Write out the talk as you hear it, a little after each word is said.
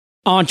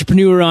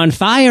Entrepreneur on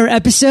Fire,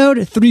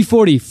 episode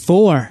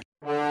 344.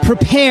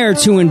 Prepare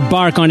to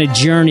embark on a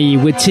journey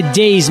with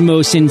today's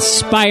most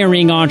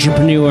inspiring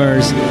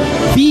entrepreneurs.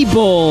 Be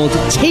bold,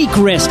 take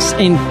risks,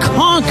 and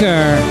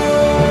conquer.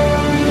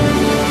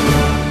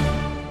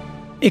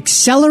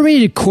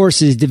 Accelerated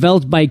courses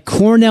developed by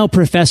Cornell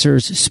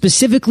professors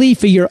specifically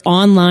for your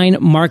online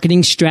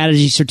marketing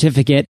strategy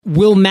certificate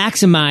will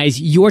maximize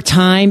your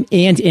time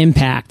and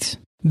impact.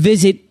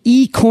 Visit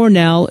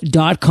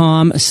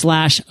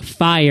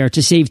ecornell.com/fire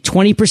to save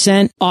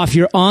 20% off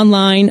your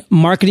online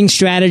marketing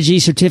strategy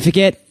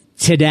certificate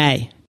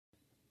today.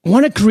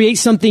 Want to create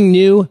something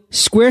new?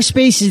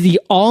 Squarespace is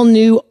the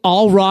all-new,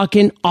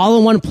 all-rockin',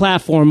 all-in-one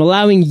platform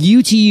allowing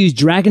you to use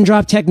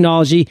drag-and-drop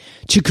technology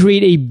to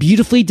create a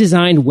beautifully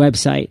designed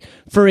website.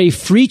 For a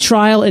free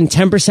trial and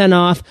 10%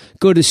 off,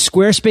 go to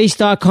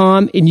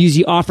squarespace.com and use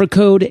the offer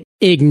code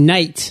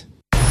IGNITE.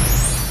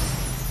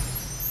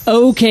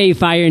 Okay,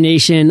 Fire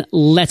Nation,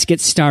 let's get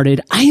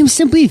started. I am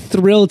simply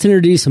thrilled to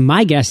introduce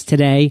my guest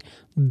today,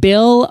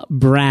 Bill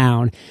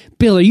Brown.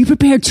 Bill, are you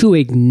prepared to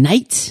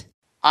ignite?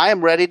 I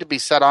am ready to be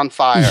set on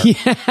fire.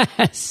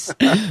 Yes.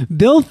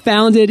 Bill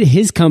founded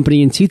his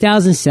company in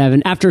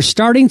 2007 after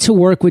starting to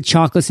work with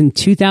chocolates in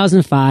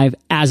 2005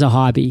 as a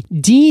hobby.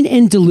 Dean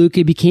and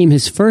Deluca became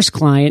his first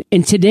client,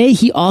 and today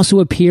he also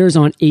appears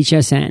on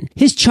HSN.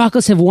 His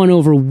chocolates have won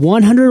over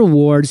 100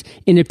 awards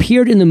and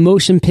appeared in the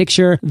motion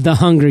picture The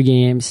Hunger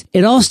Games.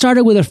 It all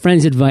started with a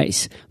friend's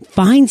advice.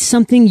 Find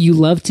something you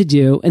love to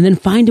do and then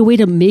find a way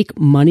to make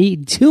money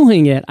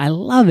doing it. I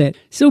love it.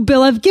 So,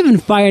 Bill, I've given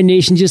Fire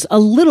Nation just a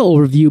little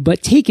overview,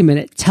 but take a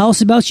minute. Tell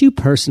us about you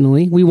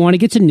personally. We want to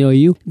get to know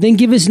you. Then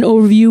give us an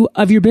overview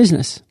of your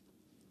business.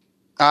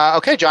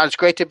 Okay, John, it's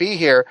great to be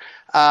here.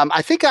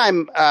 I think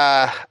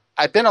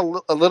I've been a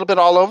little bit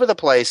all over the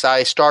place.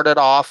 I started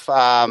off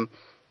to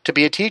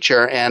be a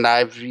teacher, and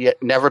I've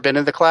never been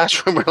in the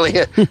classroom really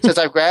since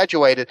I've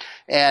graduated.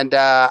 And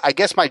I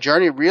guess my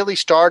journey really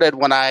started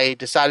when I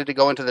decided to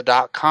go into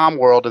the .com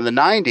world in the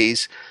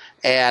 90s.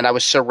 And I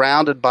was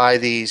surrounded by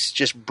these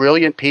just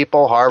brilliant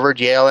people,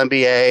 Harvard, Yale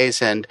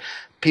MBAs, and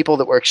people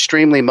that were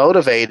extremely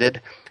motivated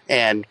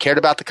and cared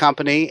about the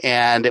company.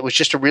 And it was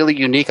just a really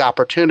unique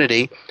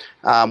opportunity.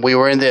 We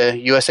were in the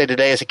USA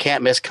Today as a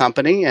can't-miss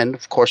company, and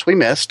of course we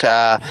missed.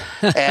 And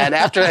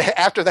after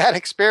that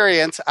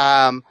experience,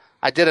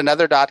 I did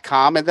another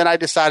 .com, and then I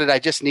decided I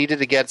just needed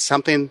to get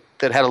something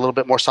that had a little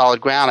bit more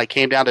solid ground. I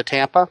came down to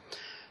Tampa,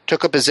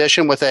 took a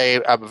position with a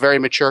very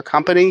mature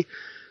company.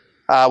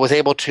 Was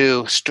able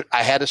to,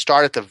 I had to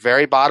start at the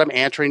very bottom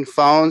answering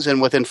phones,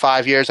 and within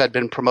 5 years I'd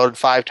been promoted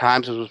 5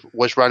 times and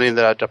was running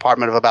the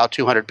department of about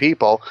 200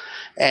 people.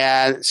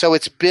 And so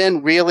it's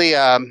been really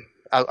a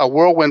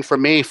whirlwind for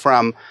me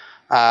from,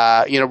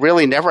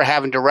 really never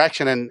having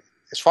direction. And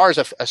as far as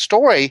a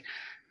story,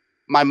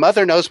 my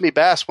mother knows me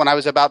best. When I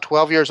was about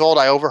 12 years old,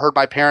 I overheard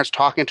my parents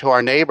talking to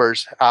our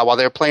neighbors while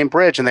they were playing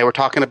bridge, and they were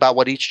talking about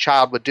what each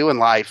child would do in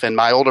life. And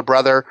my older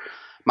brother,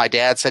 my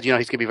dad said, he's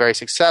going to be very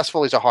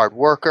successful. He's a hard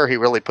worker. He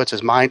really puts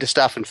his mind to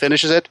stuff and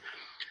finishes it.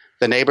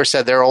 The neighbor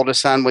said their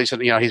oldest son, he's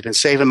been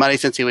saving money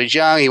since he was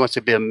young. He wants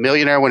to be a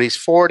millionaire when he's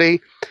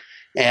 40.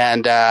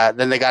 And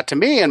then they got to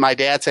me, and my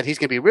dad said he's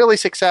going to be really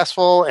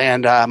successful.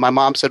 And my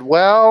mom said,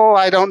 well,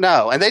 I don't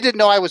know. And they didn't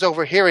know I was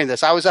overhearing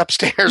this. I was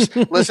upstairs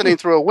listening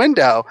through a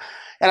window,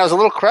 and I was a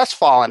little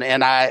crestfallen.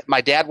 And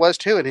my dad was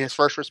too. And his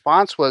first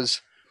response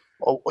was,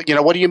 what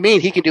do you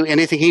mean? He can do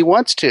anything he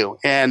wants to.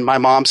 And my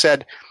mom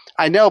said,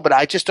 I know, but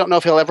I just don't know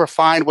if he'll ever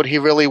find what he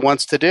really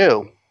wants to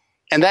do.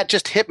 And that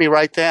just hit me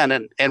right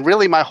then. And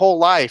really my whole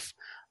life,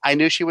 I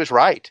knew she was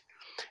right.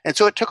 And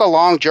so it took a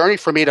long journey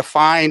for me to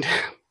find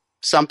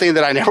something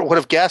that I never would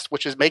have guessed,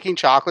 which is making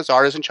chocolates,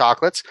 artisan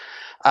chocolates.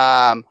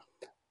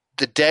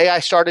 The day I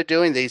started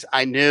doing these,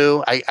 I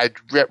knew, I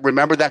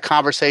remembered that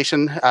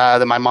conversation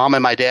that my mom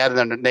and my dad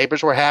and the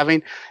neighbors were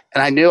having,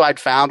 and I knew I'd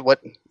found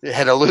what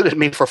had eluded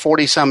me for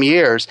 40-some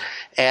years.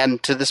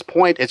 And to this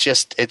point, it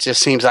just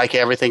seems like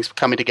everything's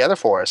coming together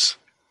for us.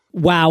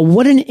 Wow,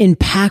 what an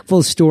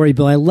impactful story,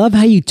 Bill. I love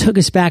how you took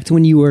us back to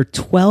when you were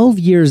 12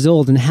 years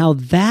old and how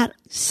that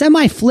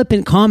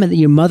semi-flippant comment that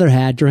your mother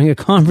had during a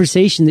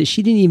conversation that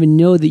she didn't even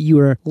know that you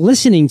were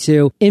listening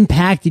to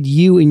impacted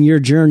you in your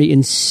journey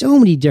in so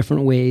many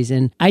different ways.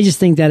 And I just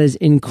think that is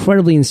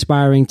incredibly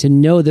inspiring to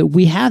know that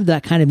we have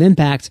that kind of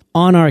impact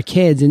on our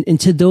kids and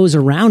to those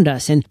around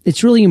us. And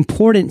it's really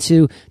important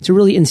to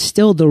really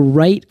instill the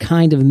right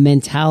kind of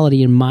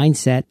mentality and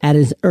mindset at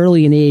as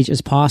early an age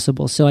as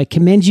possible. So I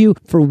commend you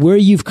for where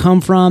you've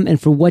come from and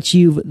for what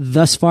you've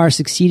thus far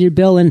succeeded,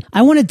 Bill. And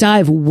I want to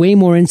dive way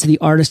more into the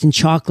artist and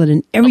chocolate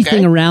and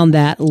everything around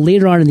that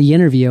later on in the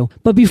interview.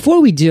 But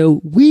before we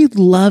do, we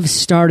love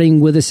starting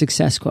with a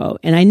success quote.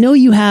 And I know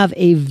you have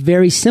a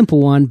very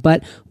simple one,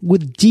 but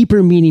with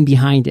deeper meaning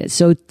behind it.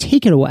 So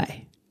take it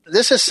away.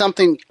 This is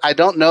something, I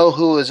don't know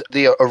who is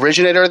the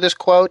originator of this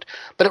quote,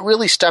 but it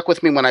really stuck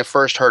with me when I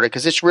first heard it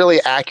because it's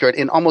really accurate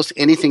in almost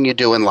anything you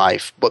do in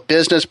life, but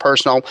business,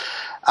 personal.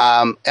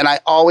 And I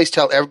always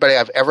tell everybody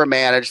I've ever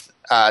managed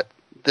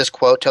this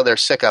quote till they're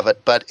sick of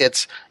it, but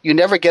it's you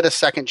never get a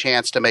second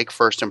chance to make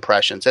first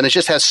impressions. And it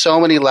just has so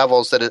many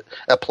levels that it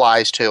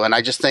applies to. And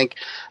I just think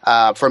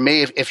for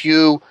me, if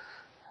you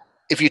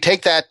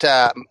take that,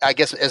 I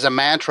guess, as a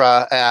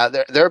mantra,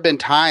 there have been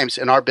times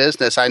in our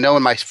business. I know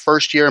in my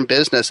first year in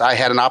business, I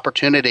had an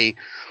opportunity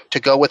to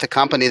go with a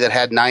company that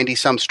had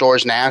 90-some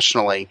stores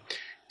nationally.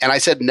 And I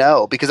said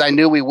no, because I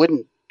knew we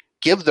wouldn't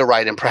give the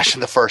right impression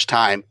the first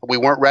time. We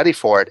weren't ready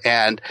for it.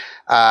 And,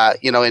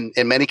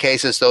 in many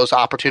cases, those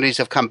opportunities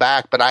have come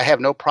back. But I have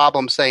no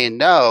problem saying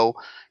no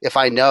if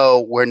I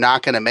know we're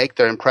not going to make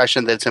the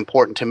impression that's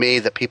important to me,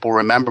 that people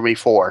remember me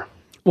for.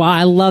 Wow,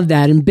 I love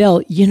that. And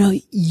Bill,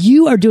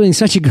 you are doing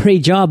such a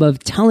great job of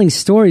telling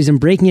stories and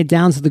breaking it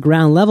down to the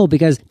ground level,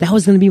 because that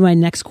was going to be my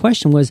next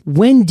question was,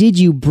 when did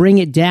you bring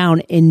it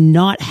down and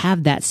not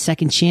have that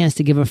second chance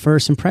to give a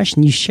first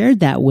impression? You shared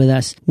that with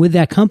us, with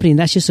that company. And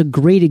that's just a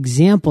great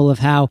example of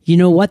how,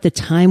 the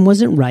time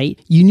wasn't right.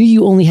 You knew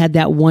you only had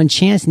that one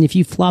chance. And if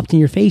you flopped in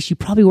your face, you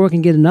probably weren't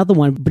going to get another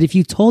one. But if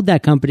you told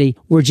that company,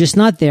 we're just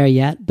not there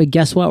yet, but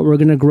guess what? We're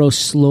going to grow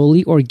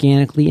slowly,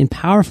 organically, and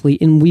powerfully,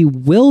 and we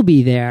will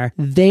be there.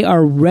 They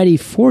are ready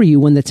for you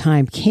when the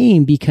time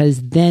came,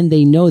 because then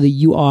they know that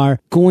you are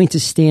going to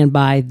stand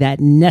by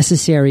that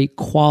necessary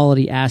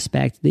quality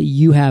aspect that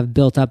you have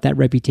built up that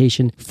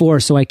reputation for.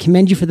 So I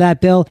commend you for that,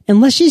 Bill.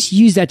 And let's just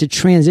use that to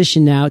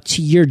transition now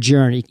to your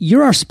journey.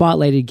 You're our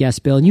spotlighted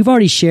guest, Bill, and you've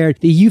already shared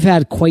that you've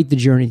had quite the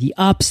journey, the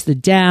ups, the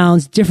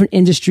downs, different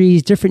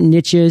industries, different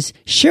niches.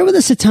 Share with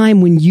us a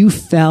time when you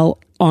fell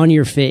on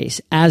your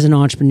face as an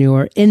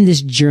entrepreneur in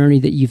this journey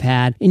that you've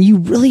had, and you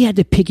really had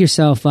to pick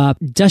yourself up,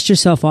 dust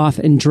yourself off,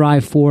 and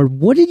drive forward.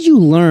 What did you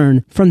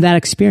learn from that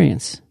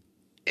experience?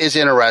 Is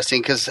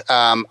interesting because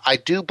I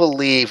do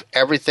believe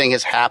everything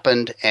has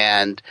happened,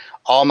 and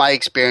all my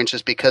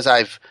experiences, because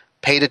I've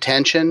paid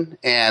attention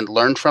and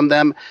learned from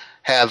them,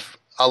 have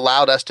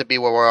allowed us to be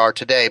where we are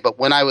today. But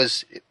when I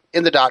was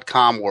in the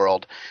 .com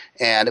world,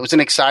 and it was an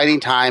exciting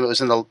time. It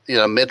was in the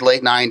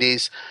mid-late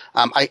 90s.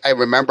 I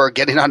remember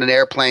getting on an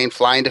airplane,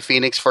 flying to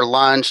Phoenix for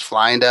lunch,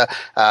 flying to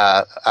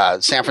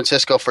San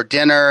Francisco for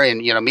dinner, and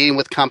meeting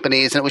with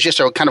companies. And it was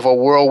just a kind of a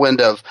whirlwind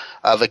of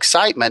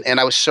excitement. And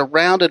I was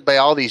surrounded by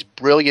all these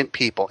brilliant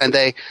people. And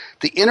the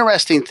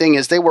interesting thing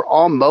is they were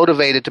all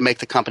motivated to make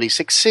the company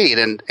succeed.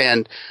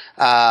 And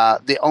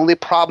the only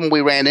problem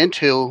we ran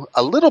into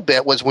a little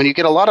bit was when you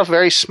get a lot of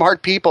very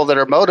smart people that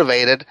are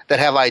motivated, that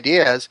have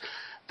ideas,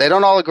 they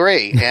don't all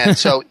agree. And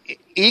so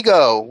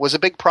ego was a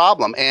big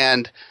problem.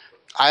 And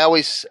I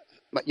always,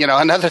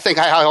 another thing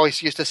I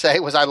always used to say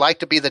was I like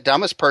to be the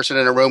dumbest person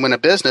in a room in a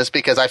business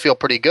because I feel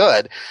pretty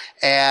good.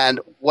 And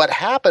what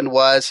happened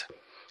was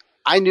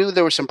I knew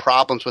there were some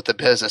problems with the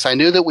business. I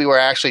knew that we were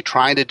actually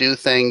trying to do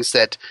things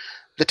that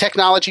the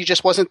technology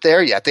just wasn't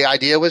there yet. The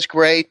idea was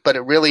great, but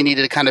it really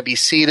needed to kind of be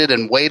seated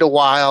and wait a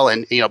while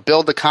and,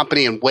 build the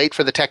company and wait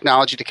for the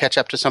technology to catch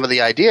up to some of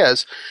the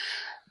ideas.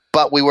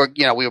 But we were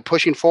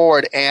pushing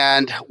forward,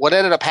 and what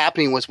ended up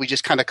happening was we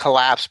just kind of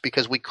collapsed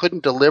because we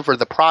couldn't deliver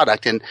the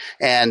product.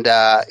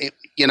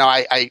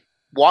 I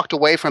walked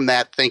away from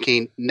that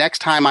thinking, next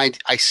time I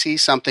see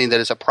something that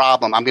is a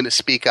problem, I'm going to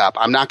speak up.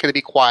 I'm not going to be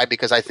quiet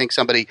because I think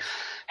somebody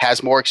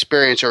has more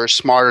experience or is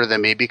smarter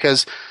than me,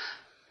 because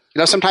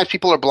sometimes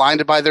people are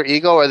blinded by their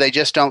ego or they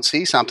just don't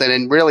see something.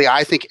 And really,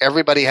 I think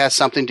everybody has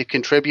something to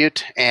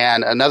contribute.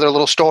 And another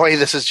little story,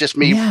 this is just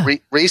me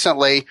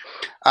recently.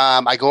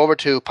 I go over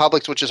to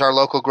Publix, which is our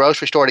local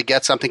grocery store, to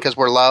get something because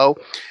we're low.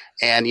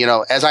 And,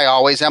 as I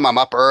always am, I'm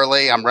up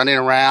early. I'm running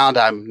around.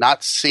 I'm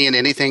not seeing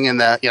anything in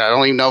the, I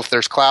don't even know if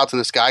there's clouds in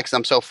the sky because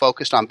I'm so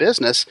focused on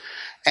business.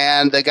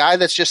 And the guy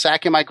that's just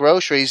sacking my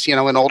groceries,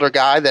 an older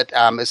guy that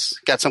has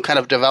got some kind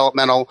of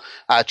developmental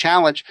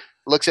challenge,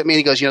 looks at me and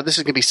he goes, this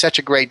is going to be such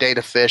a great day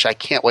to fish. I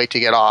can't wait to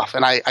get off.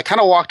 And I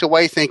kind of walked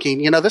away thinking,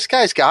 this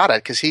guy's got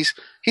it because he's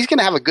going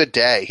to have a good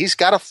day. He's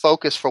got to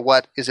focus for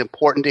what is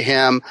important to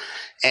him.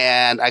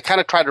 And I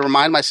kind of tried to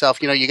remind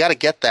myself, you got to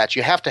get that.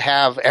 You have to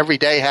have, every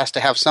day has to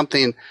have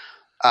something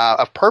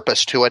of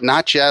purpose to it,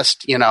 not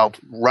just,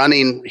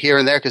 running here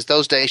and there, because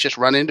those days just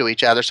run into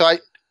each other. So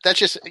that's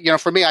just,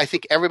 for me, I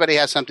think everybody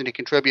has something to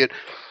contribute.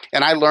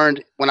 And I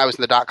learned when I was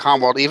in the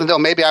 .com world, even though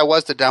maybe I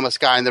was the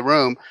dumbest guy in the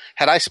room,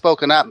 had I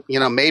spoken up,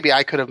 maybe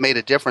I could have made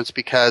a difference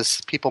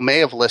because people may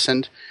have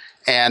listened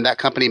and that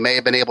company may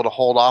have been able to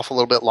hold off a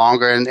little bit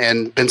longer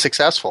and been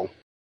successful.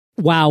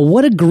 Wow,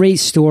 what a great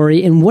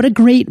story and what a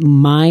great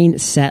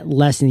mindset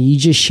lesson you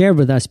just shared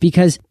with us,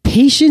 because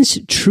patience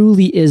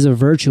truly is a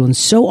virtue. And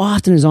so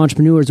often as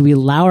entrepreneurs, we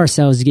allow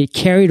ourselves to get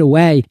carried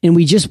away and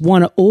we just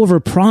want to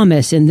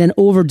overpromise and then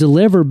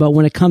overdeliver. But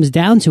when it comes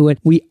down to it,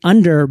 we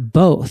under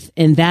both.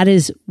 And that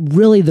is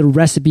really the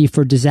recipe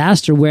for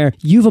disaster, where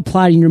you've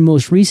applied in your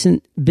most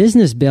recent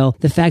business, Bill,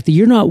 the fact that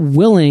you're not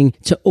willing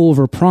to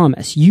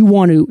overpromise. You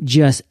want to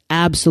just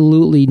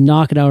absolutely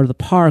knock it out of the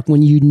park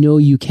when you know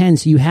you can.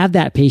 So you have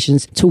that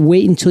patience to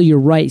wait until you're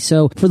right.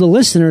 So for the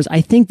listeners,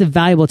 I think the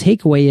valuable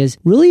takeaway is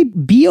really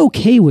be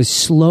okay with was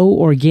slow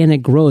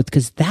organic growth,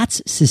 because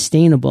that's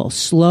sustainable,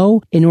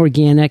 slow and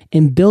organic,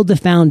 and build the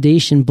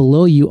foundation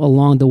below you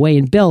along the way.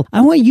 And Bill, I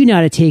want you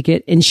now to take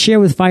it and share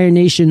with Fire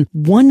Nation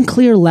one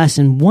clear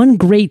lesson, one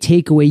great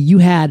takeaway you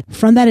had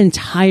from that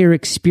entire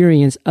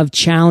experience of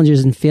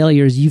challenges and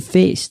failures you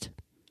faced.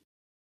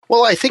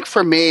 Well, I think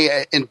for me,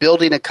 in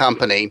building a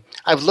company,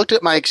 I've looked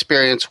at my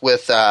experience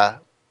with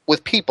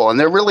people, and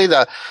they're really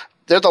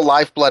they're the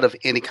lifeblood of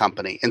any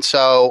company. And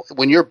so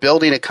when you're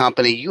building a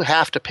company, you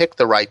have to pick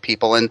the right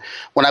people. And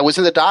when I was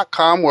in the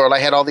dot-com world, I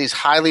had all these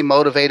highly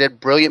motivated,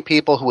 brilliant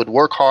people who would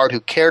work hard,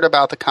 who cared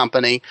about the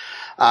company.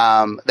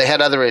 They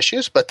had other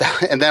issues,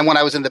 and then when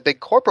I was in the big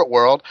corporate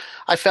world,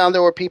 I found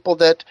there were people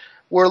that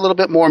were a little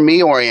bit more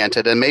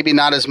me-oriented and maybe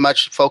not as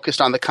much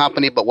focused on the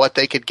company, but what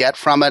they could get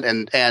from it.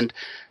 And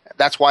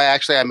that's why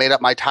actually I made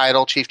up my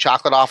title, Chief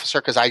Chocolate Officer,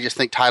 because I just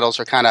think titles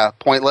are kind of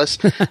pointless.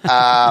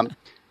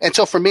 And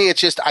so for me,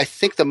 it's just, I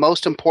think the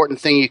most important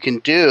thing you can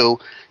do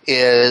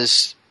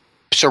is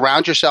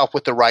surround yourself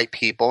with the right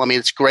people. I mean,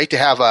 it's great to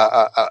have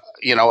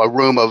a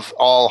room of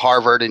all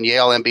Harvard and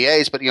Yale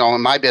MBAs, but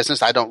in my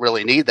business, I don't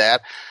really need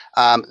that.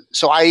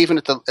 So I even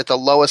at the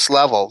lowest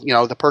level,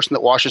 the person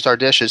that washes our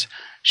dishes,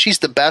 she's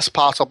the best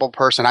possible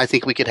person I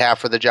think we could have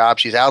for the job.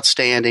 She's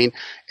outstanding.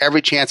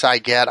 Every chance I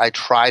get, I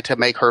try to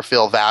make her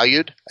feel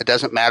valued. It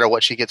doesn't matter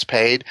what she gets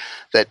paid.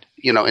 That,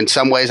 in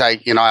some ways I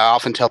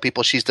often tell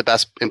people she's the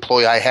best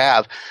employee I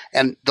have.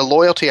 And the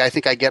loyalty I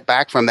think I get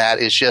back from that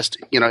is just,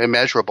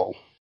 immeasurable.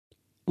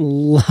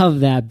 Love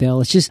that, Bill.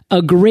 It's just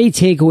a great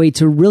takeaway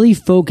to really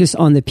focus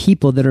on the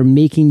people that are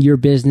making your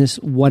business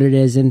what it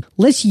is. And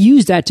let's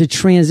use that to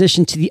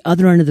transition to the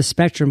other end of the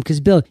spectrum. Because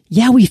Bill,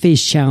 we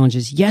face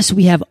challenges. Yes,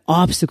 we have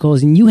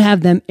obstacles, and you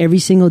have them every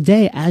single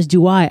day, as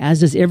do I, as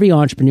does every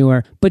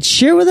entrepreneur. But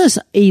share with us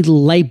a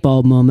light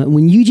bulb moment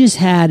when you just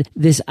had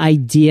this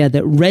idea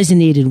that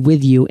resonated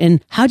with you.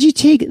 And how'd you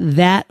take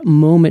that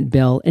moment,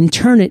 Bill, and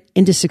turn it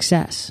into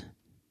success?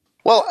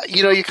 Well,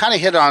 you kind of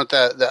hit on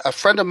it. A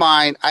friend of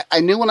mine,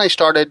 I knew when I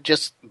started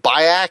just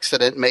by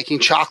accident making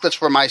chocolates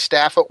for my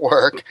staff at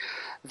work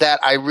that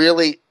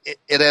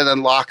it had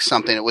unlocked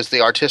something. It was the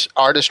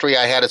artistry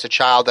I had as a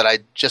child that I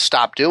just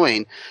stopped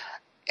doing.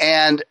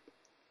 And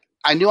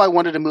I knew I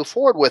wanted to move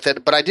forward with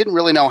it, but I didn't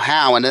really know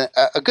how. And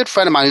a good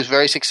friend of mine who's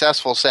very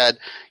successful said,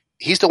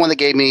 he's the one that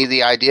gave me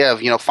the idea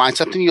of, find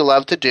something you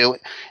love to do.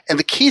 And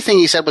the key thing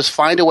he said was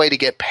find a way to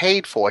get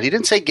paid for it. He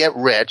didn't say get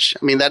rich.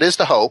 I mean, that is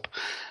the hope.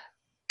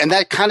 And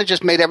that kind of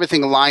just made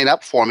everything line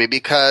up for me,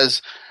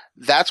 because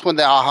that's when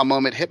the aha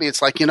moment hit me.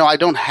 It's like, I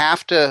don't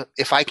have to,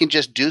 if I can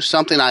just do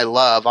something I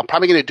love, I'm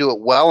probably going to do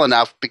it well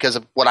enough because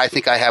of what I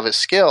think I have as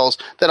skills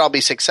that I'll be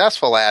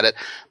successful at it.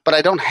 But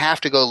I don't have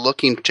to go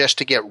looking just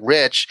to get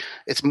rich.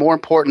 It's more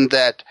important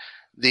that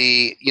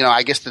the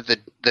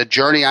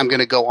journey I'm going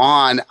to go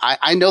on,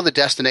 I know the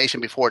destination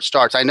before it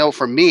starts. I know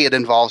for me, it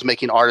involves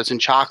making artisan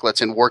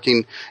chocolates and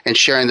working and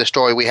sharing the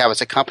story we have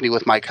as a company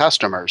with my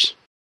customers.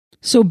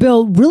 So,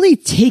 Bill, really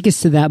take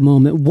us to that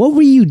moment. What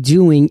were you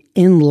doing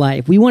in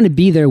life? We want to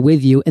be there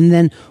with you. And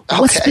then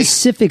what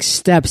specific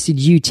steps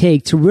did you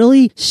take to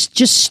really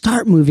just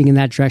start moving in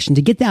that direction,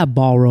 to get that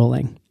ball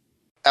rolling?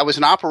 I was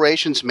an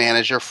operations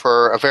manager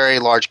for a very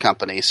large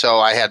company. So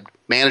I had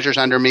managers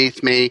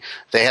underneath me.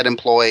 They had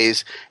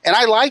employees. And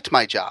I liked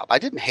my job. I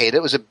didn't hate it.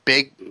 It was a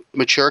big,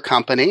 mature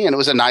company, and it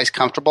was a nice,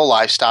 comfortable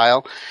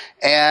lifestyle.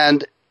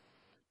 And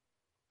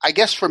I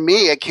guess for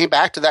me, it came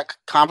back to that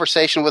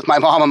conversation with my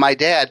mom and my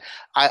dad.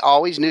 I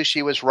always knew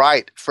she was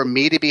right. For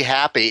me to be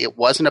happy, it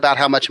wasn't about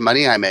how much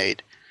money I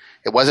made.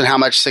 It wasn't how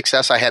much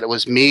success I had. It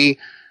was me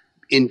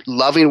in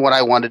loving what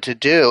I wanted to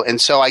do.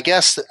 And so I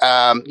guess,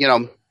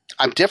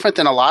 I'm different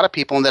than a lot of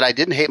people in that I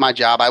didn't hate my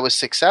job. I was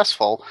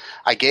successful.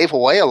 I gave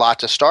away a lot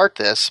to start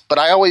this, but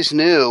I always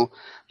knew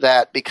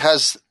that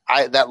because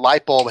that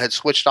light bulb had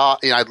switched off.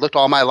 I'd looked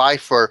all my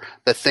life for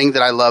the thing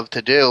that I loved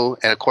to do,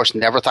 and of course,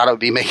 never thought it would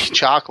be making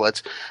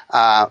chocolates.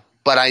 But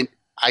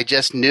I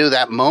just knew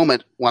that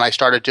moment when I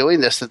started doing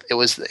this that it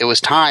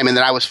was time. And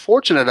then I was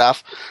fortunate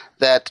enough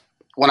that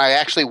when I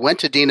actually went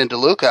to Dean and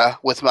Deluca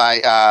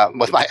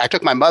I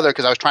took my mother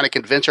because I was trying to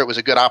convince her it was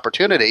a good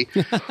opportunity,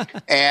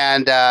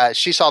 and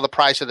she saw the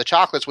price of the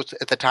chocolates, which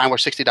at the time were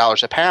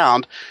 $60 a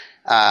pound.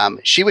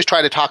 She was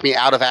trying to talk me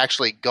out of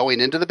actually going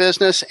into the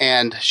business,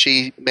 and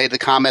she made the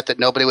comment that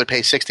nobody would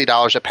pay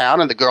 $60 a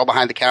pound, and the girl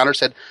behind the counter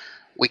said,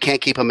 we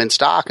can't keep them in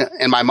stock.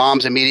 And my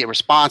mom's immediate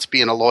response,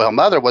 being a loyal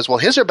mother, was, well,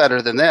 his are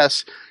better than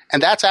this.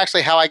 And that's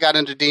actually how I got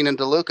into Dean and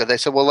Deluca. They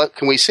said, well, look,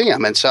 can we see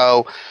them? And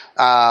so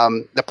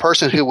the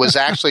person who was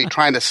actually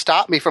trying to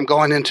stop me from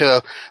going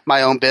into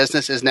my own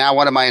business is now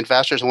one of my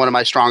investors and one of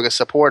my strongest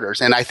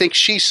supporters. And I think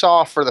she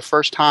saw for the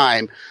first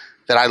time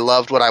that I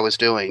loved what I was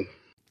doing.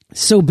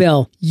 So,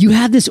 Bill, you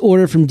have this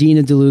order from Dean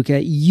and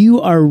Deluca.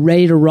 You are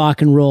ready to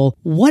rock and roll.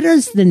 What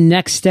is the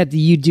next step that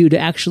you do to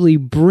actually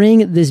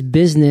bring this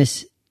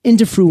business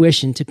into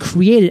fruition, to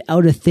create it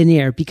out of thin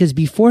air? Because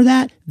before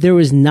that, there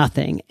was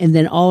nothing. And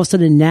then all of a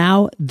sudden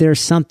now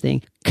there's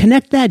something.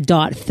 Connect that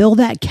dot, fill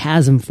that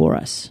chasm for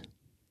us.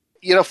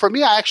 For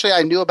me,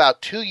 I knew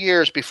about 2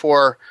 years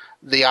before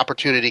the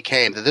opportunity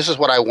came, that this is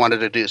what I wanted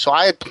to do. So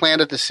I had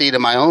planted the seed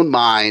in my own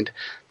mind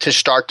to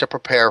start to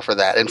prepare for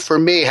that. And for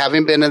me,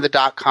 having been in the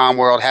dot-com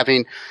world,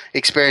 having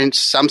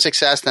experienced some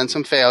success, then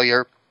some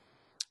failure,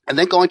 and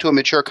then going to a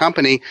mature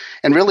company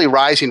and really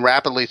rising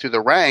rapidly through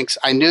the ranks,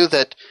 I knew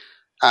that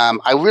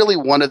I really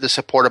wanted the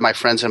support of my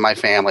friends and my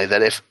family,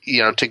 that if,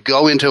 to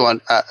go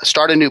into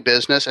start a new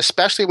business,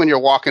 especially when you're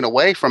walking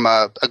away from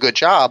a good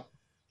job,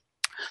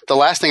 the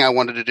last thing I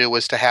wanted to do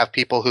was to have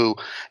people who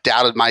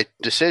doubted my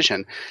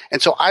decision.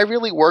 And so I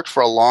really worked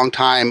for a long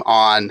time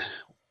on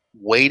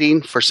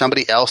waiting for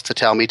somebody else to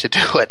tell me to do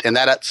it. And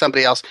that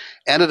somebody else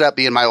ended up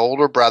being my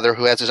older brother,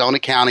 who has his own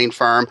accounting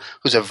firm,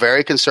 who's a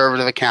very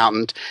conservative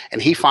accountant.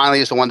 And he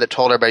finally is the one that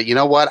told everybody, you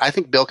know what, I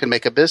think Bill can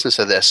make a business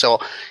of this. So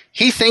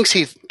he thinks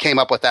he came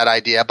up with that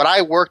idea, but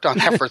I worked on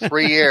that for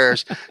 3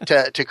 years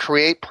to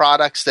create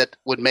products that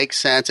would make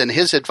sense. And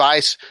his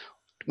advice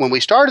when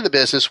we started the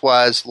business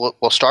was,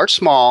 we'll start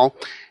small.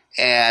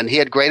 And he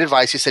had great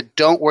advice. He said,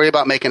 don't worry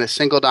about making a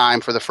single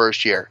dime for the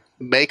first year.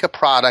 Make a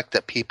product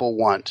that people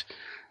want.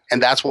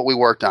 And that's what we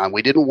worked on.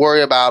 We didn't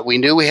worry about, we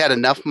knew we had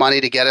enough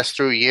money to get us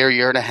through a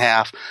year and a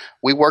half.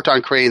 We worked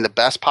on creating the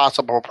best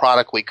possible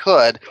product we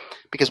could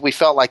because we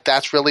felt like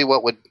that's really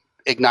what would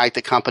ignite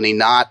the company,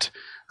 not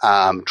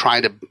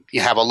trying to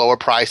have a lower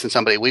price than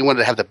somebody. We wanted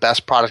to have the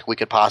best product we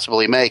could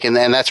possibly make. And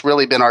that's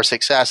really been our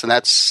success. And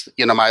that's,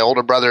 my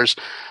older brother's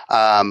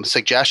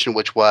suggestion,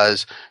 which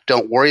was,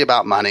 don't worry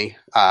about money.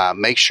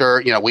 Make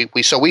sure,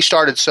 we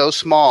started so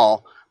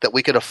small that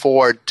we could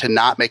afford to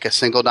not make a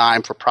single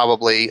dime for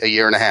probably a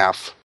year and a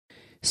half.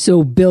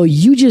 So, Bill,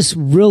 you just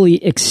really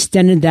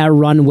extended that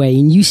runway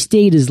and you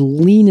stayed as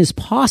lean as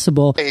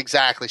possible.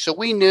 Exactly. So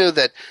we knew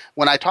that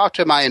when I talked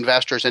to my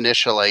investors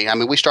initially,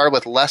 we started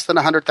with less than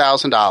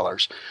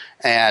 $100,000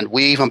 and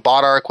we even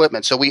bought our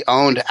equipment. So we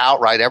owned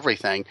outright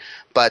everything.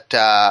 But,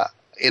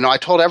 I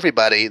told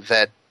everybody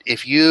that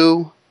if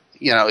you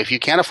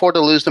can't afford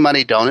to lose the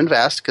money, don't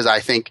invest, because I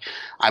think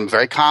I'm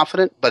very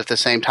confident, but at the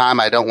same time,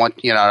 I don't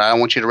want you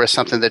to risk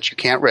something that you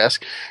can't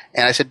risk.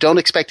 And I said, don't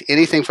expect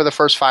anything for the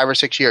first 5 or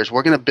 6 years.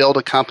 We're going to build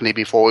a company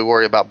before we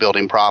worry about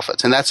building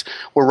profits. And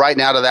we're right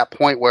now to that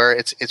point where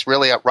it's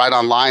really right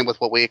on line with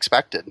what we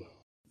expected.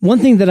 One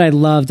thing that I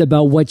loved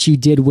about what you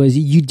did was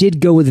you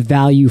did go with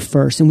value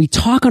first. And we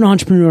talk on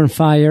Entrepreneur on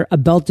Fire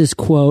about this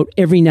quote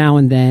every now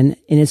and then.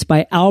 And it's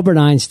by Albert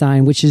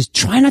Einstein, which is,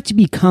 try not to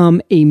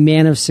become a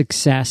man of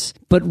success,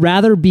 but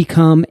rather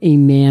become a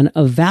man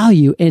of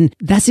value. And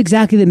that's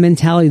exactly the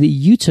mentality that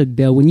you took,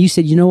 Bill, when you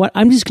said, you know what,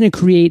 I'm just going to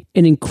create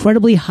an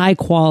incredibly high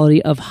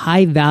quality of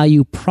high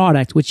value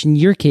product, which in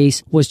your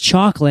case was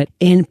chocolate,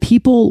 and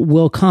people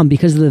will come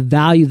because of the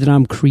value that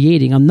I'm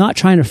creating. I'm not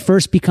trying to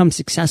first become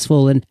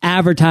successful and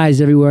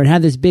advertise everywhere and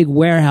have this big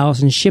warehouse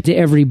and ship to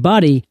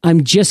everybody.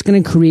 I'm just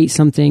going to create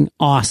something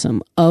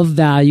awesome of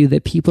value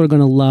that people are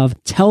going to love,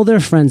 tell their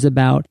friends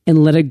about,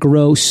 and let it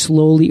grow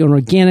slowly and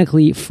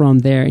organically from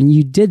there. And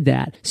you did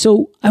that.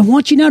 So I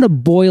want you now to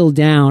boil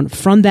down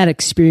from that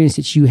experience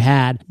that you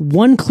had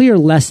one clear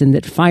lesson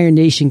that Fire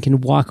Nation can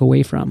walk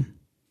away from.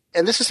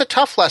 And this is a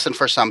tough lesson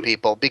for some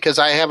people, because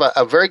I have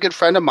a very good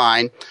friend of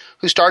mine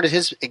who started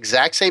his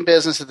exact same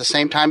business at the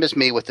same time as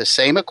me with the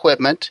same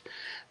equipment,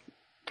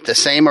 the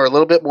same or a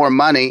little bit more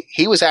money.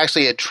 He was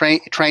actually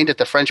trained at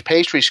the French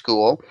pastry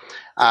school,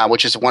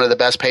 which is one of the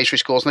best pastry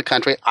schools in the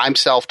country. I'm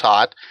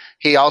self-taught.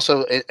 He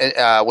also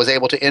was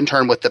able to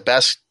intern with the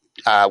best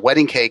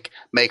wedding cake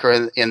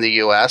maker in the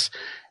U.S.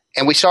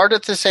 And we started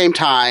at the same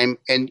time.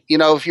 And,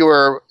 if you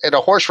were at a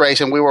horse race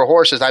and we were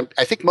horses, I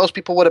think most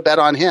people would have bet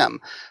on him.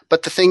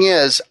 But the thing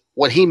is,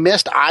 what he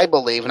missed, I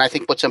believe, and I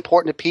think what's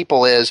important to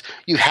people is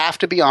you have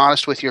to be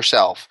honest with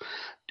yourself.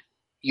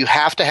 You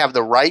have to have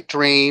the right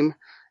dream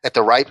at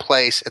the right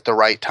place at the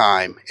right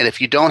time. And if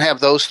you don't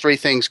have those three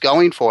things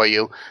going for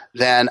you,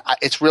 then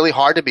it's really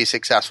hard to be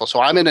successful.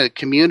 So I'm in a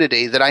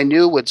community that I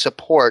knew would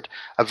support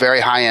a very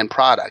high-end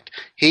product.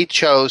 He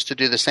chose to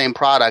do the same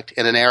product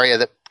in an area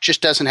that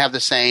just doesn't have the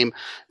same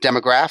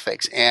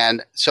demographics.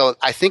 And so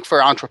I think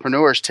for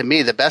entrepreneurs, to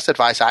me, the best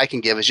advice I can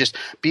give is just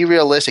be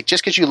realistic.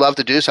 Just because you love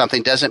to do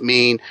something doesn't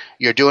mean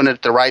you're doing it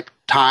at the right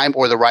time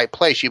or the right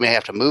place. You may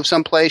have to move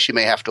someplace. You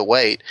may have to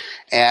wait.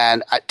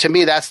 And to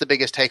me, that's the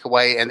biggest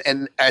takeaway.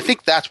 And I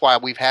think that's why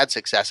we've had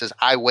successes.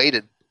 I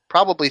waited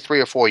probably 3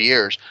 or 4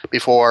 years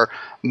before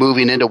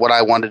moving into what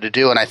I wanted to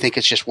do. And I think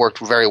it's just worked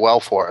very well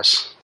for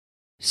us.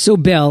 So,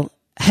 Bill,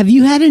 have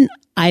you had an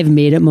I've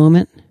made it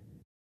moment?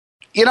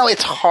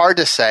 It's hard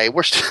to say.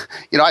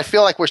 I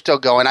feel like we're still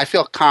going. I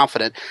feel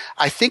confident.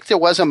 I think there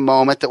was a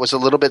moment that was a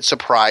little bit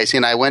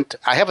surprising. I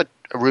have a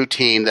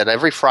routine that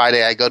every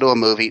Friday I go to a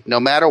movie, no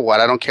matter what.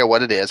 I don't care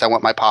what it is. I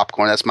want my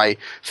popcorn. That's my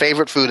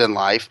favorite food in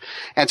life.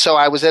 And so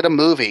I was at a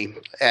movie,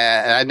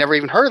 and I'd never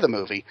even heard of the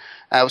movie.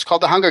 It was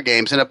called The Hunger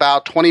Games. And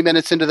about 20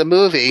 minutes into the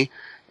movie,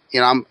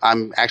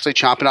 I'm actually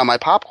chomping on my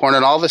popcorn,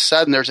 and all of a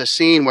sudden there's a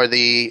scene where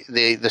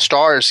the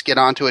stars get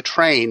onto a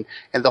train,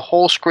 and the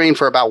whole screen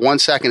for about 1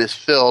 second is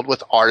filled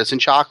with artisan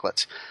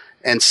chocolates.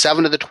 And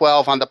 7 of the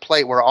 12 on the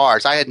plate were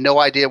ours. I had no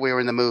idea we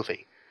were in the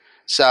movie.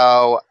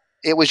 So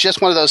it was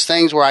just one of those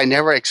things where I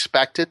never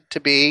expected to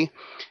be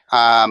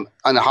on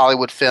a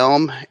Hollywood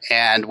film,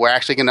 and we're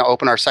actually going to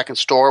open our second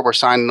store. We're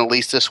signing a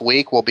lease this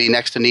week. We'll be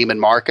next to Neiman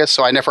Marcus,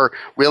 so I never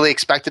really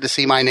expected to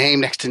see my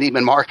name next to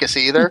Neiman Marcus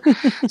either.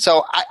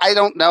 So I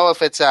don't know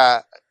if it's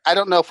I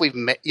don't know if we've,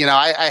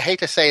 I hate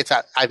to say it's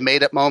I've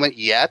made it moment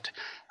yet.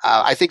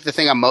 I think the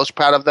thing I'm most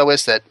proud of, though,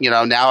 is that,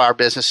 now our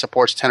business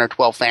supports 10 or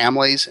 12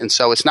 families, and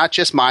so it's not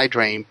just my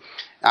dream.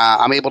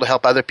 I'm able to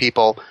help other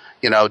people,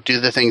 do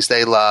the things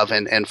they love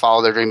and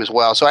follow their dream as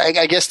well. So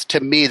I guess to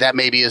me, that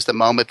maybe is the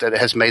moment that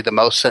has made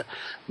the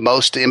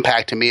most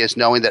impact to me, is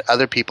knowing that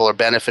other people are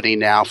benefiting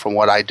now from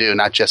what I do,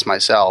 not just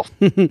myself.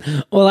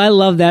 Well, I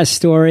love that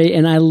story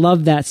and I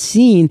love that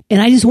scene.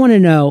 And I just want to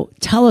know,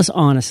 tell us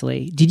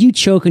honestly, did you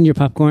choke on your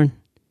popcorn?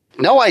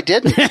 No, I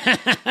didn't.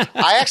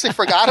 I actually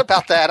forgot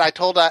about that. I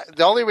told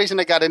the only reason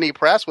it got any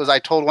press was I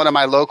told one of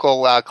my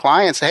local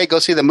clients, "Hey, go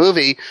see the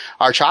movie.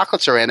 Our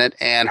chocolates are in it."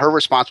 And her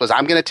response was,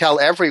 "I'm going to tell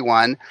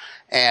everyone."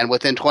 And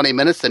within 20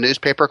 minutes, the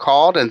newspaper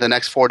called, and the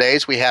next 4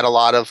 days, we had a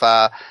lot of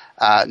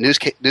news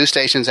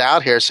stations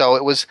out here. So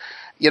it was,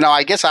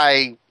 I guess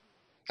I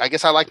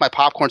like my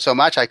popcorn so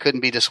much I couldn't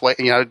be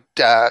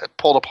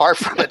pulled apart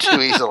from it too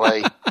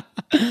easily.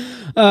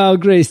 Oh,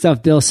 great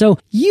stuff, Bill. So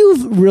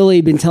you've really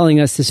been telling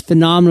us this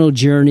phenomenal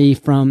journey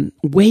from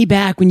way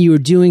back when you were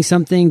doing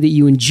something that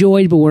you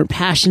enjoyed but weren't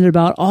passionate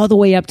about, all the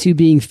way up to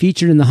being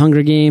featured in the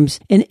Hunger Games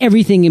and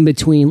everything in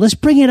between. Let's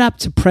bring it up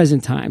to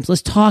present times.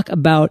 Let's talk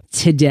about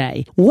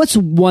today. What's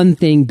one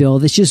thing, Bill,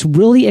 that's just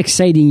really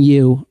exciting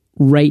you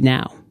right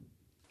now?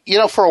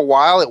 For a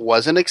while it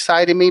wasn't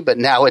exciting me, but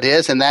now it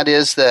is, and that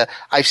is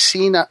I've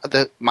seen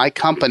my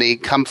company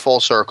come full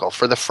circle.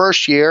 For the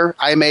first year,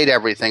 I made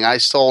everything. I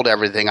sold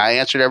everything. I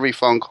answered every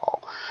phone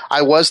call.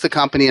 I was the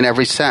company in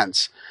every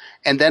sense.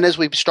 And then as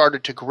we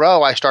started to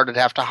grow, I started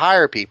to have to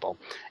hire people.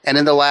 And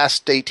in the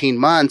last 18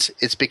 months,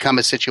 it's become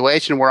a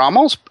situation where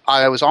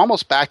I was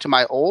almost back to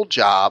my old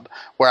job,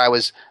 where I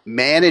was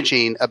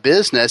managing a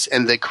business,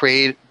 and the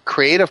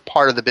creative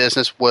part of the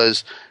business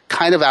was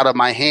kind of out of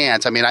my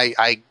hands. I mean,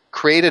 I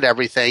created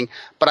everything,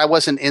 but I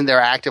wasn't in there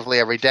actively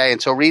every day.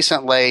 And so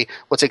recently,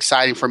 what's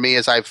exciting for me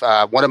is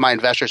one of my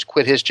investors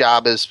quit his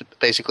job as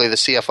basically the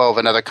CFO of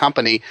another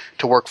company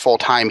to work full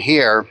time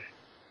here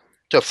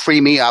to free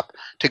me up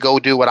to go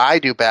do what I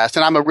do best.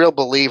 And I'm a real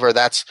believer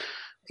that's,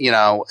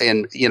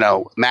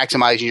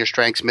 maximizing your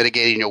strengths,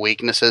 mitigating your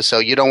weaknesses. So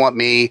you don't want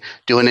me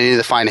doing any of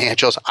the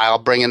financials. I'll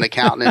bring an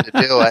accountant in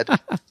to do it.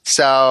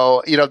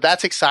 So,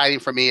 that's exciting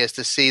for me, is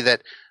to see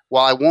that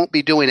while I won't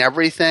be doing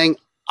everything,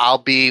 I'll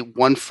be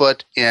 1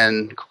 foot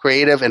in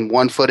creative and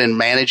 1 foot in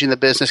managing the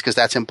business, because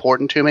that's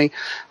important to me.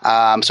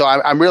 So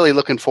I'm really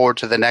looking forward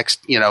to the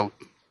next,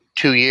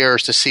 2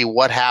 years to see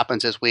what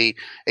happens as we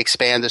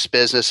expand this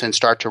business and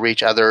start to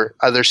reach other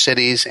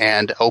cities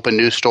and open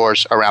new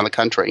stores around the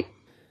country.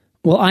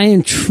 Well, I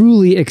am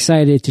truly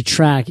excited to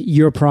track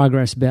your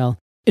progress, Bill.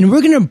 And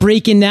we're going to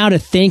break in now to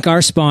thank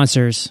our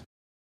sponsors.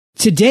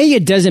 Today,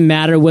 it doesn't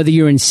matter whether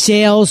you're in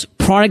sales,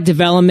 product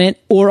development,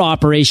 or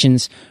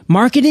operations.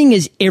 Marketing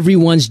is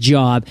everyone's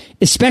job,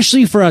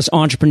 especially for us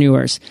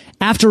entrepreneurs.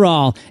 After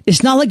all,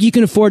 it's not like you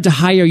can afford to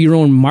hire your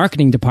own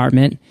marketing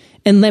department.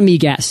 And let me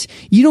guess,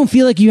 you don't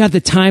feel like you have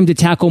the time to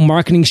tackle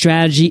marketing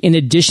strategy in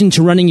addition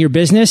to running your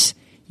business?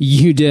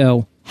 You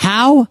do.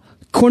 How?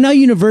 Cornell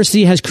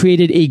University has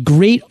created a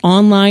great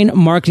online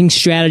marketing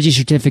strategy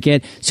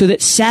certificate so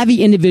that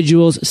savvy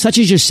individuals such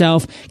as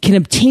yourself can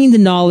obtain the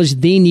knowledge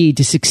they need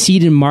to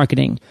succeed in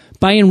marketing.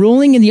 By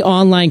enrolling in the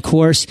online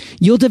course,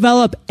 you'll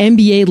develop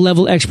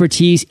MBA-level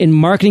expertise in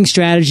marketing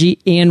strategy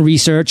and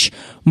research,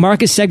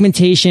 market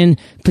segmentation,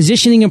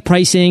 positioning and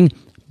pricing,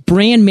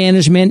 brand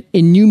management,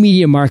 and new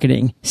media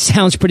marketing.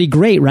 Sounds pretty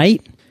great,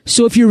 right?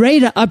 So if you're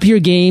ready to up your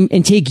game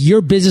and take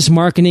your business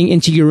marketing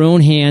into your own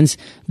hands,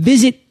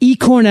 visit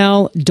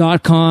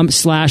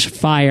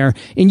ecornell.com/fire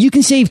and you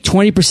can save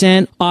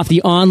 20% off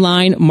the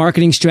online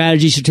marketing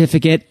strategy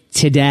certificate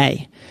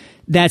today.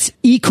 That's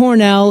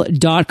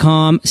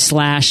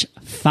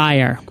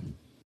ecornell.com/fire.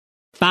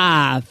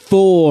 5,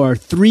 4,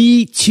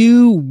 3,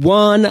 2,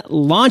 1,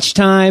 launch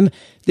time.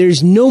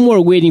 There's no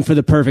more waiting for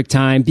the perfect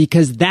time,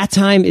 because that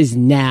time is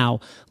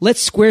now. Let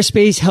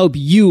Squarespace help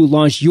you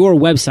launch your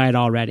website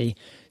already.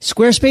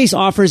 Squarespace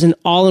offers an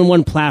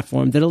all-in-one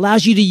platform that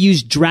allows you to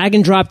use drag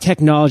and drop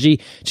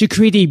technology to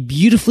create a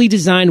beautifully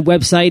designed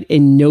website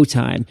in no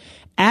time.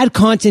 Add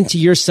content to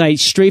your site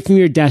straight from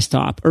your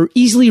desktop, or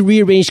easily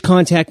rearrange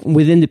content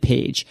within the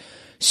page.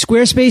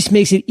 Squarespace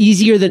makes it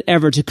easier than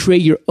ever to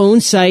create your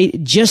own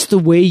site just the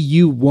way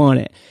you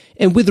want it.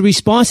 And with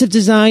responsive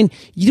design,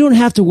 you don't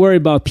have to worry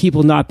about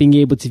people not being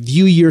able to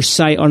view your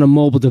site on a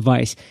mobile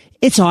device.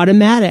 It's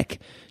automatic.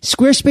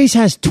 Squarespace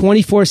has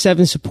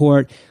 24/7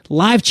 support,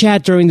 live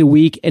chat during the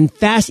week, and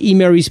fast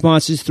email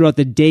responses throughout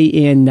the day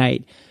and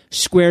night.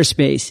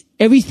 Squarespace,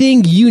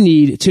 everything you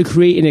need to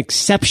create an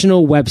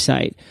exceptional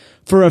website.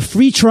 For a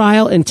free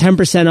trial and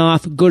 10%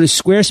 off, go to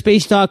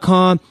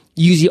squarespace.com,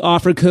 use the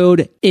offer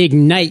code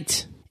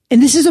IGNITE.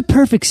 And this is a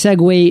perfect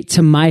segue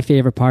to my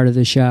favorite part of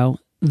the show,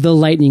 the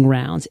lightning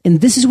rounds. And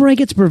this is where I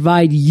get to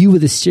provide you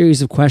with a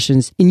series of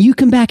questions. And you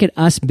come back at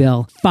us,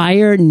 Bill,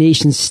 Fire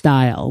Nation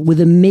style, with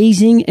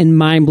amazing and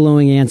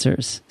mind-blowing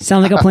answers.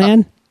 Sound like a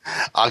plan?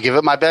 I'll give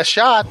it my best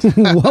shot.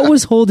 What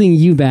was holding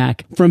you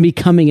back from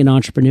becoming an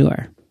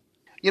entrepreneur?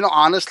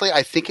 Honestly,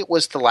 I think it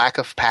was the lack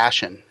of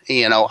passion.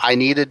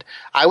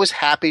 I was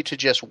happy to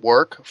just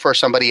work for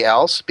somebody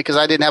else because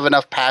I didn't have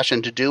enough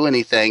passion to do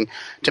anything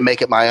to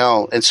make it my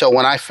own. And so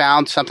when I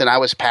found something I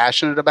was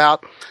passionate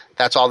about,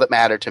 that's all that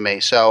mattered to me.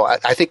 So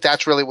I think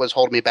that's really what was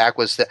holding me back,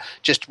 was that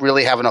just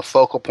really having a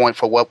focal point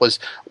for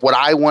what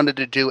I wanted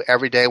to do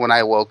every day when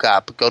I woke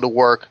up, go to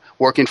work,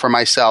 working for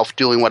myself,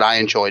 doing what I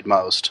enjoyed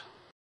most.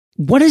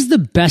 What is the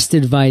best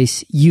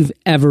advice you've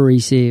ever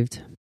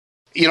received?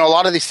 A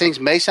lot of these things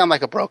may sound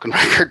like a broken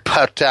record,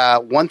 but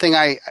one thing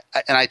I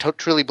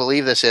truly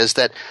believe this is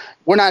that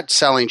we're not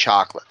selling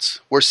chocolates.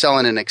 We're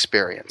selling an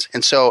experience.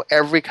 And so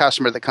every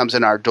customer that comes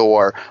in our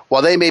door,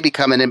 while they may be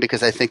coming in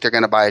because they think they're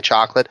going to buy a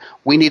chocolate,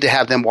 we need to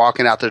have them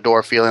walking out the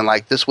door feeling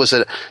like this was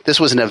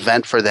an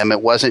event for them.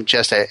 It wasn't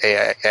just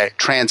a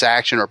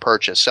transaction or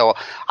purchase. So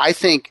I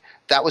think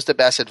that was the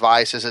best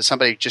advice, is that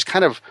somebody just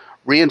kind of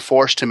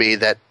reinforced to me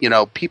that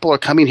people are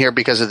coming here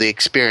because of the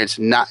experience.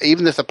 Not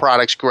even if the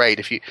product's great.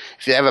 If you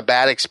have a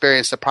bad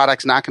experience, the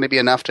product's not going to be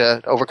enough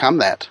to overcome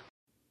that.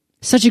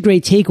 Such a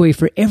great takeaway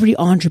for every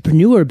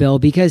entrepreneur, Bill,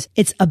 because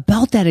it's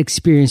about that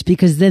experience,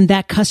 because then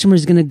that customer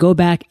is going to go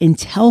back and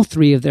tell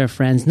 3 of their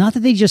friends, not that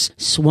they just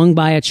swung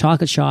by a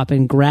chocolate shop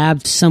and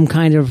grabbed some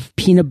kind of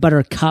peanut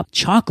butter cup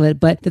chocolate,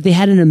 but that they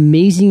had an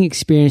amazing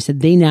experience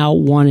that they now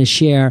want to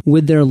share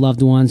with their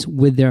loved ones,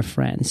 with their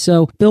friends.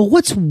 So, Bill,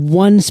 what's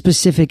one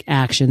specific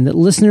action that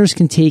listeners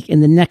can take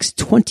in the next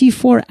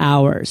 24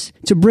 hours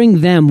to bring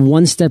them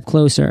one step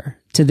closer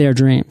to their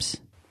dreams?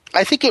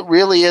 I think it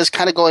really is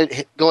kind of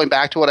going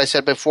back to what I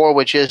said before,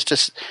 which is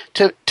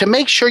to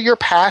make sure you're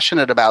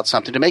passionate about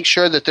something, to make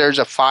sure that there's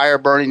a fire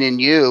burning in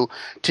you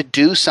to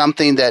do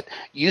something that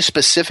you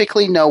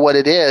specifically know what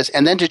it is,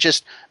 and then to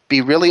just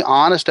be really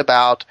honest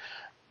about,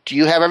 do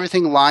you have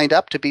everything lined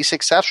up to be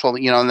successful?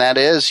 And that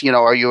is,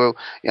 are you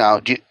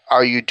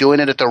doing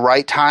it at the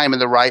right time in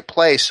the right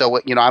place? So,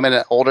 I'm in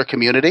an older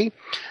community.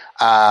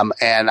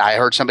 And I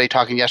heard somebody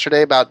talking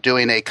yesterday about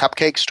doing a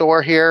cupcake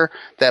store here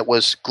that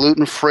was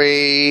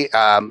gluten-free,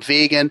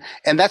 vegan,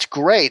 and that's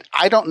great.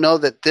 I don't know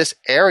that this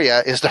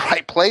area is the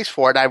right place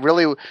for it. I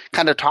really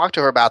kind of talked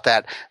to her about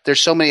that. There's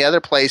so many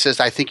other places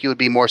I think you would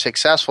be more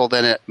successful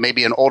than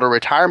maybe an older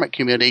retirement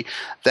community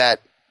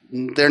that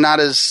they're not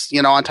as,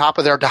 on top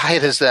of their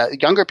diet as the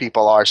younger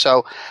people are.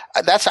 So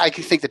that's, I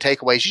think, the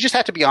takeaway is you just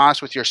have to be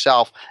honest with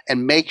yourself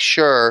and make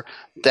sure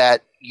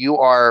that you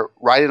are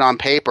writing on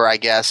paper, I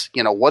guess,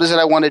 what is it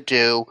I want to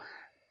do?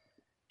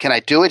 Can I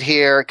do it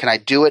here? Can I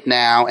do it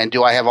now? And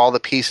do I have all the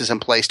pieces in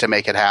place to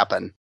make it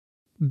happen?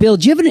 Bill,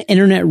 do you have an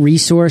internet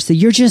resource that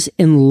you're just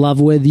in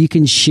love with you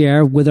can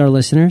share with our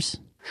listeners?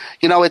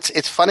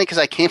 It's funny because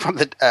I came from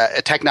the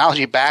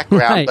technology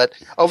background, right. But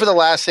over the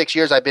last 6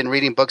 years, I've been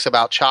reading books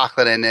about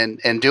chocolate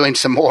and doing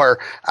some more,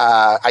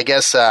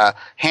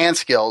 hand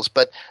skills.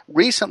 But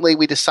recently,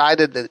 we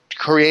decided that to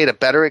create a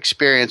better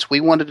experience, we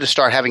wanted to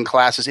start having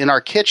classes in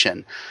our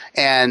kitchen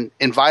and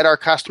invite our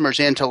customers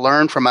in to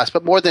learn from us.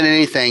 But more than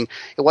anything,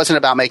 it wasn't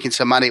about making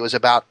some money. It was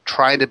about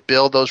trying to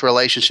build those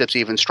relationships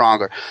even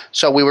stronger.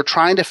 So we were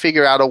trying to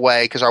figure out a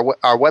way, because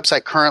our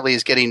website currently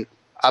is getting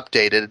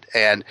updated,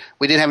 and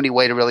we didn't have any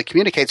way to really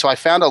communicate. So I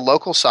found a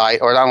local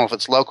site, or I don't know if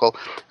it's local,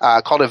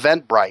 called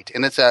Eventbrite,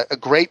 and it's a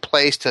great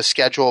place to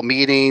schedule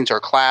meetings or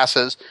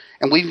classes,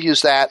 and we've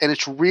used that, and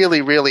it's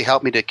really, really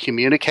helped me to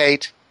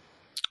communicate,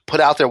 put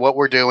out there what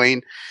we're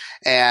doing,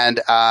 and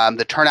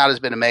the turnout has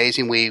been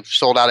amazing. We've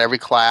sold out every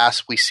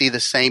class. We see the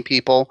same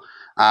people.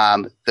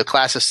 The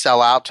classes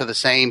sell out to the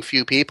same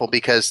few people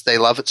because they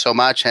love it so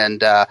much,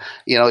 and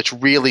it's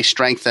really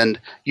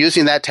strengthened.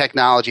 Using that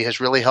technology has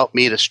really helped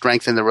me to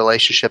strengthen the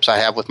relationships I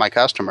have with my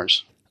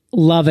customers.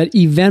 Love it.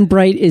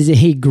 Eventbrite is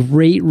a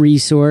great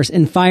resource.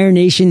 And Fire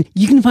Nation,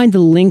 you can find the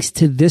links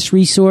to this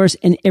resource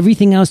and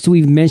everything else that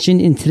we've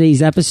mentioned in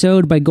today's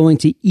episode by going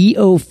to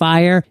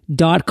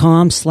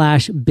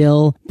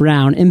eofire.com/Bill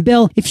Brown. And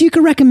Bill, if you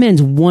could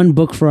recommend one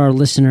book for our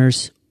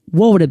listeners,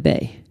 what would it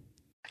be?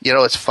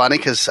 It's funny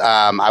because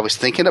I was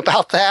thinking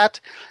about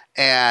that,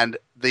 and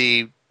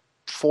the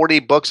 40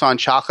 books on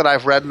chocolate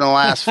I've read in the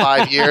last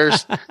 5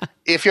 years.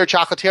 If you're a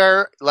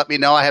chocolatier, let me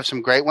know. I have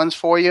some great ones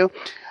for you.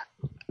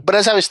 But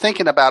as I was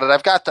thinking about it,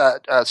 I've got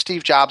the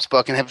Steve Jobs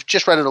book and have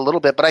just read it a little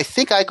bit, but I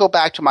think I go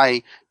back to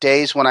my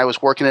days when I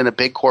was working in a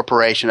big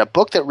corporation, a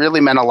book that really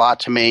meant a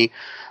lot to me,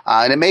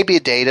 and it may be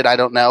dated, I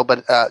don't know,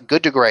 but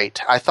Good to Great.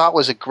 I thought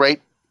was a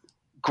great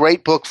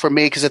book for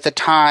me because at the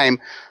time,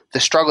 the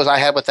struggles I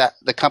had with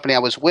the company I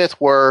was with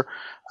were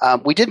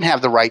we didn't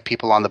have the right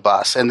people on the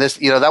bus. And this,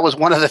 that was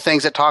one of the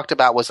things it talked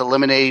about was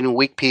eliminating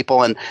weak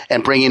people and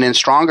bringing in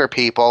stronger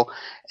people.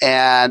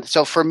 And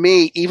so for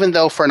me, even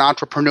though for an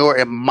entrepreneur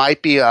it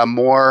might be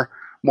more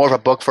of a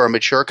book for a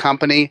mature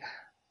company,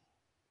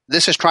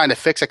 this is trying to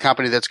fix a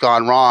company that's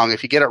gone wrong.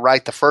 If you get it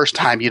right the first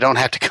time, you don't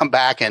have to come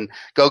back and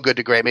go good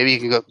to great. Maybe you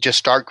can go just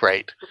start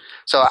great.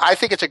 So I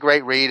think it's a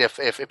great read if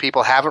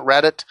people haven't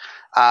read it,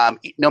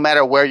 no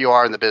matter where you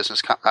are in the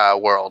business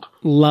world.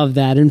 Love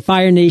that. And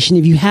Fire Nation,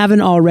 if you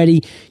haven't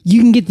already,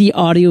 you can get the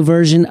audio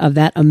version of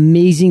that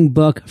amazing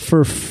book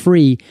for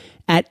free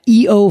at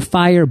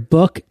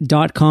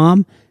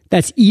eofirebook.com.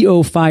 That's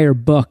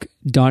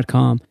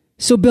eofirebook.com.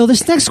 So Bill,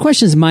 this next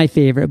question is my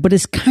favorite, but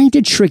it's kind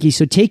of tricky.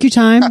 So take your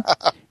time,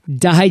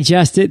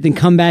 digest it, then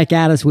come back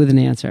at us with an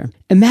answer.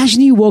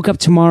 Imagine you woke up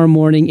tomorrow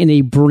morning in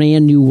a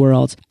brand new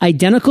world,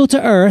 identical to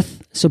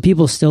Earth, so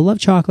people still love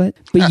chocolate,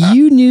 but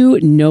you knew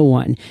no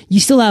one. You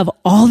still have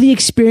all the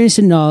experience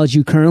and knowledge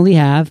you currently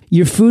have,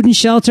 your food and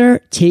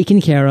shelter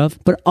taken care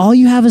of, but all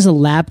you have is a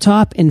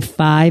laptop and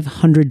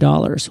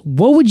 $500.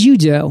 What would you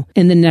do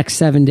in the next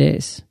 7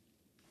 days?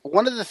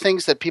 One of the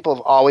things that people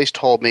have always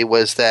told me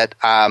was that,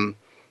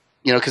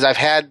 because I've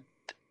had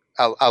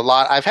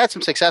I've had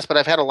some success, but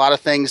I've had a lot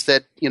of things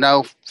that,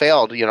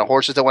 failed,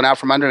 horses that went out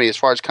from under me as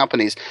far as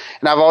companies.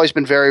 And I've always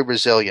been very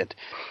resilient.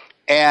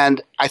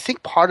 And I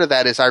think part of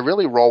that is I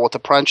really roll with the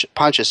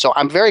punches. So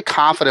I'm very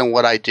confident in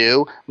what I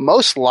do.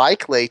 Most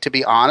likely, to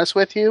be honest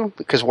with you,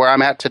 because where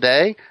I'm at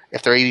today,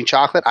 if they're eating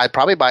chocolate, I'd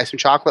probably buy some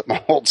chocolate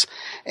molds.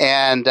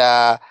 And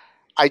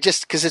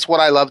because it's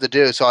what I love to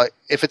do. So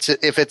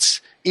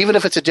even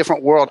if it's a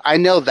different world, I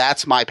know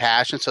that's my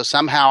passion. So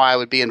somehow I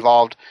would be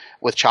involved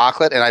with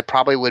chocolate, and I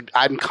probably would.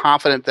 I'm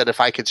confident that if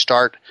I could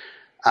start,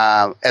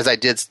 as I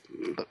did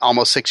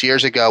almost 6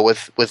 years ago,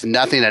 with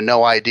nothing and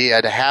no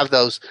idea, to have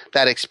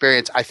that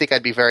experience, I think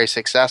I'd be very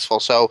successful.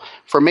 So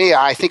for me,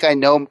 I think I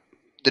know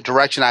the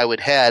direction I would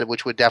head,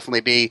 which would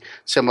definitely be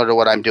similar to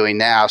what I'm doing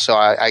now. So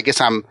I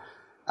guess I'm.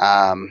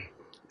 I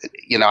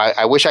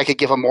wish I could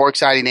give a more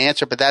exciting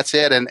answer, but that's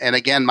it. And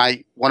again,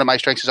 one of my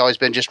strengths has always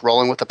been just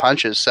rolling with the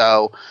punches.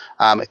 So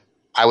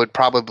I would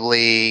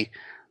probably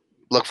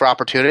look for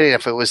opportunity.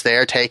 If it was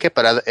there, take it.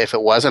 But if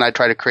it wasn't, I'd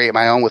try to create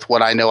my own with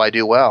what I know I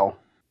do well.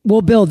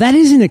 Well, Bill, that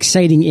is an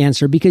exciting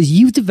answer because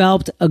you've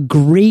developed a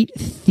great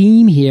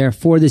theme here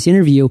for this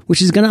interview,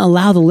 which is going to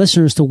allow the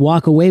listeners to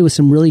walk away with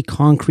some really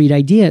concrete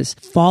ideas.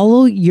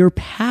 Follow your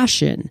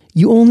passion.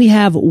 You only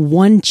have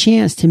one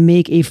chance to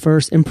make a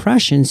first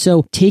impression.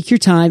 So take your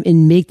time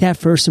and make that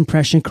first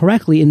impression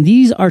correctly. And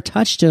these are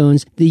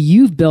touchstones that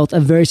you've built a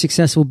very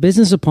successful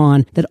business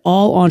upon that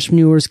all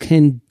entrepreneurs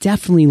can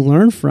definitely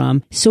learn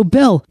from. So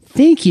Bill,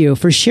 thank you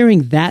for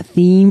sharing that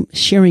theme,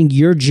 sharing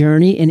your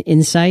journey and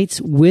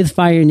insights with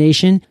Fire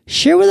Nation.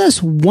 Share with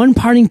us one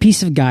parting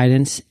piece of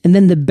guidance and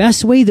then the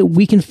best way that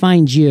we can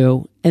find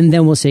you, and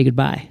then we'll say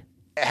goodbye.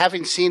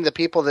 Having seen the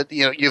people that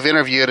you've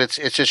interviewed, it's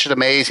just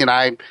amazing.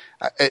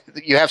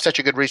 You have such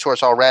a good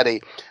resource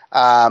already.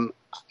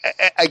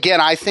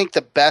 Again, I think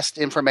the best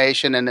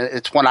information, and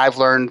it's one I've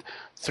learned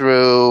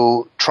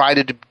through trying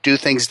to do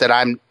things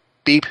that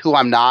be who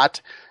I'm not,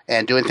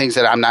 and doing things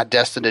that I'm not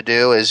destined to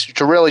do, is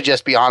to really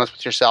just be honest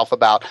with yourself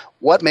about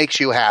what makes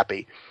you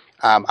happy.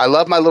 I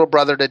love my little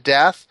brother to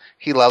death.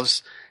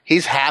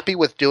 He's happy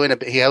with doing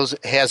it. He has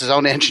his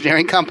own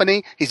engineering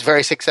company. He's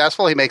very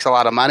successful. He makes a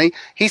lot of money.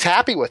 He's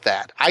happy with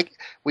that.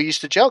 We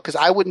used to joke because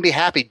I wouldn't be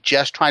happy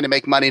just trying to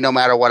make money no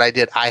matter what I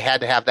did. I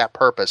had to have that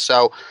purpose.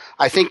 So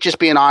I think just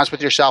being honest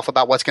with yourself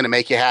about what's going to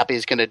make you happy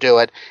is going to do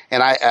it.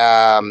 And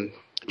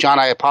John,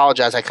 I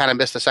apologize. I kind of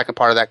missed the second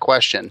part of that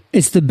question.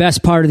 It's the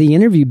best part of the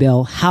interview,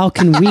 Bill. How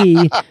can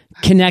we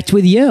connect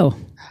with you?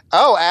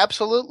 Oh,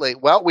 absolutely.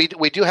 Well, we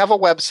do have a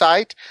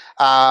website,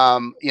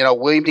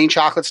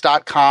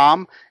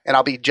 WilliamDeanChocolates.com,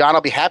 and John,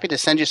 I'll be happy to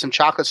send you some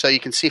chocolates so you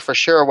can see for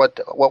sure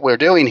what we're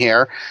doing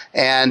here.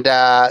 And,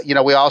 I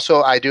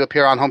do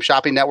appear on Home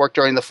Shopping Network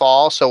during the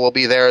fall, so we'll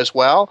be there as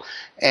well.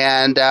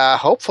 And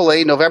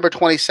hopefully November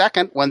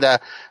 22nd, when the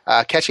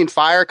Catching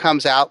Fire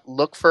comes out,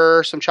 look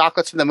for some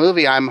chocolates in the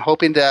movie. I'm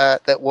hoping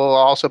that we'll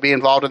also be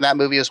involved in that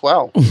movie as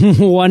well.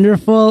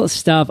 Wonderful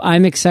stuff.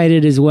 I'm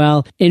excited as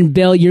well. And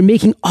Bill, you're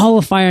making all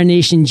of Fire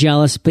Nation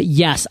jealous, but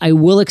yes, I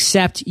will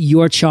accept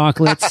your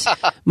chocolates.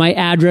 My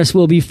address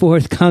will be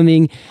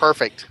forthcoming.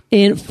 Perfect.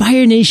 And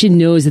Fire Nation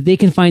knows that they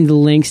can find the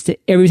links to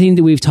everything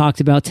that we've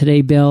talked about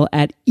today, Bill,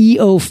 at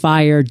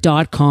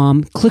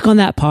eofire.com. Click on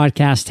that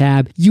podcast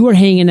tab. You are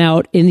hanging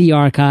out in the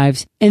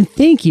archives. And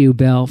thank you,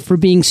 Bill, for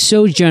being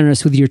so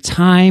generous with your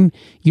time,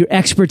 your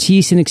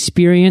expertise, and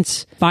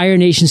experience. Fire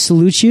Nation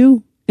salutes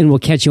you, and we'll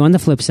catch you on the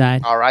flip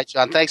side. All right,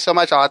 John. Thanks so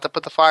much. I'll have to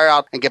put the fire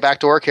out and get back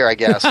to work here, I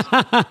guess.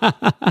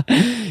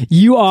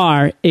 You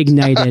are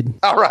ignited.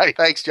 All right.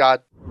 Thanks, John.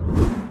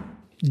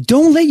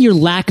 Don't let your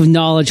lack of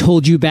knowledge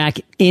hold you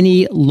back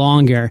any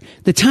longer.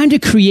 The time to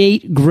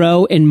create,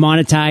 grow, and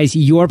monetize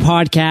your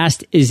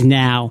podcast is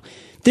now.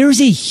 There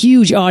is a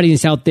huge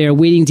audience out there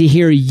waiting to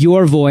hear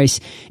your voice,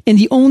 and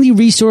the only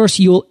resource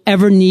you'll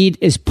ever need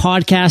is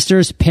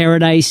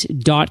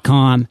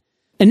podcastersparadise.com.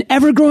 An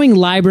ever-growing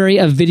library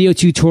of video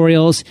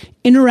tutorials,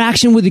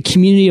 interaction with a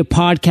community of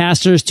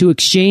podcasters to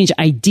exchange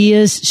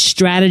ideas,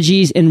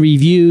 strategies, and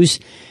reviews,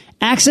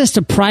 access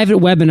to private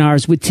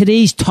webinars with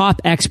today's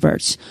top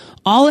experts,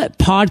 all at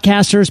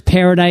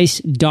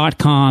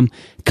podcastersparadise.com.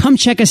 Come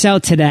check us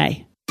out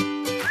today.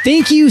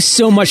 Thank you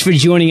so much for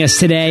joining us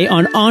today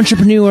on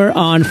Entrepreneur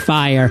on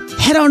Fire.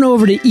 Head on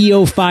over to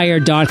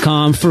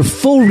eofire.com for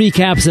full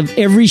recaps of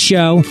every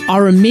show,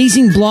 our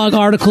amazing blog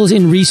articles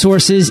and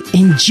resources,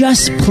 and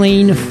just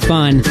plain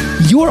fun.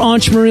 Your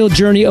entrepreneurial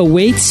journey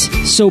awaits,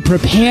 so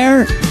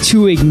prepare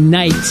to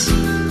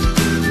ignite.